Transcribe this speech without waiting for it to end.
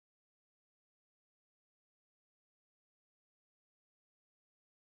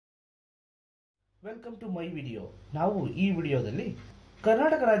Welcome to my video. ನಾವು ಈ ವಿಡಿಯೋದಲ್ಲಿ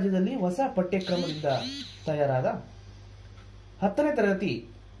ಕರ್ನಾಟಕ ರಾಜ್ಯದಲ್ಲಿ ಹೊಸ ಪಠ್ಯಕ್ರಮದಿಂದ ತಯಾರಾದ 10ನೇ ತರಗತಿ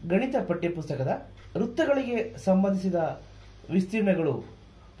ಗಣಿತ ಪಠ್ಯಪುಸ್ತಕದ ವೃತ್ತಗಳಿಗೆ ಸಂಬಂಧಿಸಿದ ವಿಸ್ತೀರ್ಣಗಳು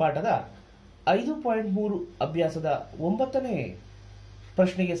ಪಾಠದ 5.3 ಅಭ್ಯಾಸದ 9ನೇ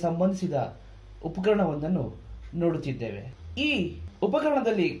ಪ್ರಶ್ನೆಗೆ ಸಂಬಂಧಿಸಿದ ಉಪಕರಣವೊಂದನ್ನು ನೋಡುತ್ತಿದ್ದೇವೆ. ಈ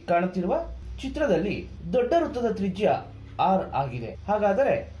ಉಪಕರಣದಲ್ಲಿ ಕಾಣುತ್ತಿರುವ ಚಿತ್ರದಲ್ಲಿ ದೊಡ್ಡ ವೃತ್ತದ ತ್ರಿಜ್ಯ r ಆಗಿದೆ.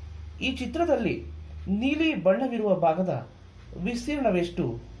 ಹಾಗಾದರೆ ಈ ಚಿತ್ರದಲ್ಲಿ ನೀಲಿ ಬಣ್ಣವಿರುವ ಭಾಗದ ವಿಸ್ತೀರ್ಣವೆಷ್ಟು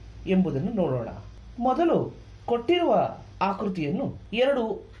ಎಂಬುದನ್ನು ನೋಡೋಣ. ಮೊದಲು ಕೊಟ್ಟಿರುವ ಆಕೃತಿಯನ್ನು 2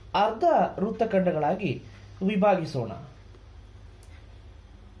 ಅರ್ಧ ವೃತ್ತಖಂಡಗಳಾಗಿ ವಿಭಾಗಿಸೋಣ.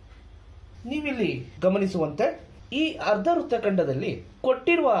 ನೀವಿಲ್ಲಿ ಗಮನಿಸುವಂತೆ ಈ ಅರ್ಧ ವೃತ್ತಖಂಡದಲ್ಲಿ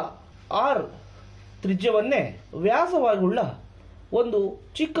ಕೊಟ್ಟಿರುವ r ತ್ರಿಜ್ಯವನ್ನೇ ವ್ಯಾಸವಾಗುಳ್ಳ ಒಂದು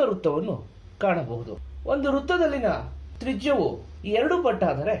ಚಿಕ್ಕ ವೃತ್ತವನ್ನು ಕಾಣಬಹುದು. ಒಂದು ವೃತ್ತದಲ್ಲಿನ ತ್ರಿಜ್ಯವು 2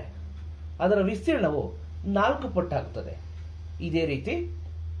 ಪಟ್ಟಾದರೆ ಅದರ ವಿಸ್ತೀರ್ಣವು 4 ಪಟ್ಟಾಗುತ್ತದೆ. ಇದೇ ರೀತಿ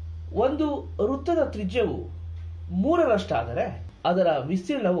ಒಂದು ವೃತ್ತದ ತ್ರಿಜ್ಯವು 3ರಷ್ಟಾದರೆ ಅದರ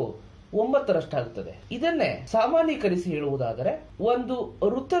ವಿಸ್ತೀರ್ಣವು 9ರಷ್ಟಾಗುತ್ತದೆ. ಇದನ್ನೇ ಸಾಮಾನ್ಯೀಕರಿಸಿ ಹೇಳುವುದಾದರೆ ಒಂದು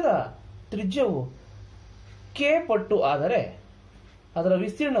ವೃತ್ತದ ತ್ರಿಜ್ಯವು k ಪಟ್ಟು ಆದರೆ ಅದರ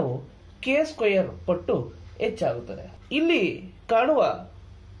ವಿಸ್ತೀರ್ಣವು k² ಪಟ್ಟು ಹೆಚ್ಚಾಗುತ್ತದೆ. ಇಲ್ಲಿ ಕಾಣುವ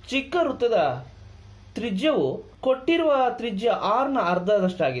ಚಿಕ್ಕ ವೃತ್ತದ ತ್ರಿಜ್ಯವು ಕೊಟ್ಟಿರುವ ತ್ರಿಜ್ಯ r ನ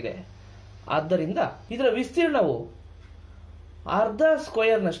ಅರ್ಧದಷ್ಟಾಗಿದೆ. ಆದ್ದರಿಂದ ಇದರ ವಿಸ್ತೀರ್ಣವು ಅರ್ಧ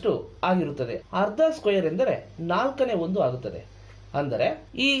ಸ್ಕ್ವೇರ್ನಷ್ಟು ಆಗಿರುತ್ತದೆ. ಅರ್ಧ ಸ್ಕ್ವೇರ್ ಎಂದರೆ 4/1 ಆಗುತ್ತದೆ. ಅಂದರೆ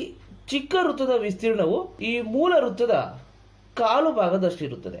ಈ ಚಿಕ್ಕ ವೃತ್ತದ ವಿಸ್ತೀರ್ಣವು ಈ ಮೂಲ ವೃತ್ತದ ಕಾಲು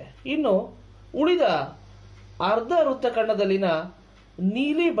ಭಾಗದಷ್ಟಿರುತ್ತದೆ. ಇನ್ನು ಉಳಿದ ಅರ್ಧ ವೃತ್ತಖಂಡದಲ್ಲಿನ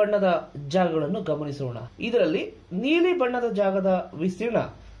ನೀಲಿ ಬಣ್ಣದ ಜಾಗಗಳನ್ನು ಗಮನಿಸೋಣ. ಇದರಲ್ಲಿ ನೀಲಿ ಬಣ್ಣದ ಜಾಗದ ವಿಸ್ತೀರ್ಣ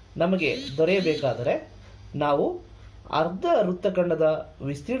ನಮಗೆ ದೊರೆಯಬೇಕಾದರೆ ನಾವು ಅರ್ಧ ವೃತ್ತಖಂಡದ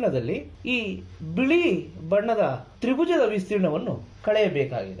ವಿಸ್ತೀರ್ಣದಲ್ಲಿ ಈ ಬಿಳಿ ಬಣ್ಣದ ತ್ರಿಭುಜದ ವಿಸ್ತೀರ್ಣವನ್ನು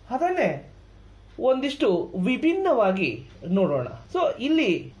ಕಳೆಯಬೇಕಾಗಿದೆ. ಅದನ್ನೇ ಒಂದಿಷ್ಟು ವಿಭಿನ್ನವಾಗಿ ನೋಡೋಣ. ಸೊ ಇಲ್ಲಿ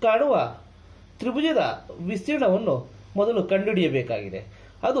ಕಾಣುವ ತ್ರಿಭುಜದ ವಿಸ್ತೀರ್ಣವನ್ನು ಮೊದಲು ಕಂಡುಹಿಡಿಯಬೇಕಾಗಿದೆ.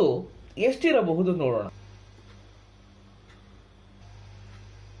 ಅದು ಎಷ್ಟಿರಬಹುದು ನೋಡೋಣ.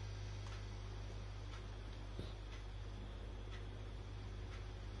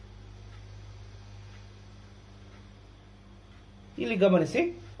 ಇಲ್ಲಿ ಗಮನಿಸಿ,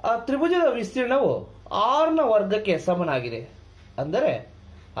 ಆ ತ್ರಿಭುಜದ ವಿಸ್ತೀರ್ಣವು r ನ ವರ್ಗಕ್ಕೆ ಸಮನಾಗಿದೆ. ಅಂದರೆ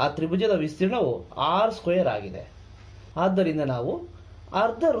ಆ ತ್ರಿಭುಜದ ವಿಸ್ತೀರ್ಣವು r² ಆಗಿದೆ. ಆದ್ದರಿಂದ ನಾವು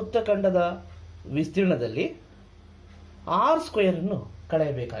ಅರ್ಧ ವೃತ್ತಖಂಡದ ವಿಸ್ತೀರ್ಣದಲ್ಲಿ r² ಅನ್ನು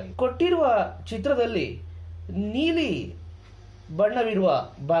ಕಳೆಯಬೇಕಾಗಿದೆ. ಕೊಟ್ಟಿರುವ ಚಿತ್ರದಲ್ಲಿ ನೀಲಿ ಬಣ್ಣವಿರುವ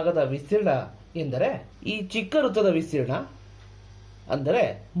ಭಾಗದ ವಿಸ್ತೀರ್ಣ ಎಂದರೆ ಈ ಚಿಕ್ಕ ವೃತ್ತದ ವಿಸ್ತೀರ್ಣ, ಅಂದರೆ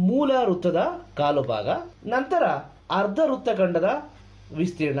ಮೂಲ ವೃತ್ತದ ಕಾಲು ಭಾಗ, ನಂತರ ಅರ್ಧ ವೃತ್ತಖಂಡದ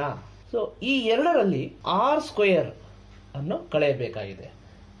ವಿಸ್ತೀರ್ಣ. ಸೊ ಈ ಎರಡರಲ್ಲಿ r² ಅನ್ನು ಕಳೆಯಬೇಕಾಗಿದೆ.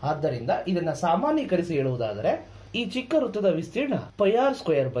 ಆದ್ದರಿಂದ ಇದನ್ನ ಸಾಮಾನ್ಯೀಕರಿಸಿ ಹೇಳುವುದಾದರೆ ಈ ಚಿಕ್ಕ ವೃತ್ತದ ವಿಸ್ತೀರ್ಣ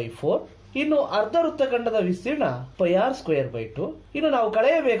πr²/4, ಇನ್ನು ಅರ್ಧ ವೃತ್ತಖಂಡದ ವಿಸ್ತೀರ್ಣ πr²/2, ಇನ್ನು ನಾವು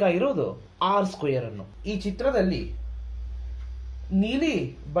ಕಳೆಯಬೇಕಾಗಿರುವುದು r² ಅನ್ನು. ಈ ಚಿತ್ರದಲ್ಲಿ ನೀಲಿ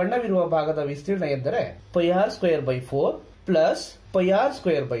ಬಣ್ಣವಿರುವ ಭಾಗದ ವಿಸ್ತೀರ್ಣ ಎಂದರೆ πr²/4 plus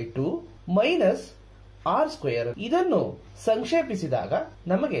πr²/2 minus r². ಇದನ್ನು ಸಂಕ್ಷೇಪಿಸಿದಾಗ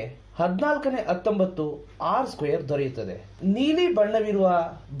ನಮಗೆ 14/19 r² ದೊರೆಯುತ್ತದೆ. ನೀಲಿ ಬಣ್ಣವಿರುವ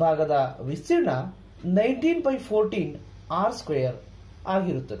ಭಾಗದ ವಿಸ್ತೀರ್ಣ 19/14 r²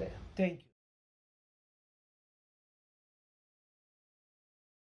 ಆಗಿರುತ್ತದೆ. Thank you.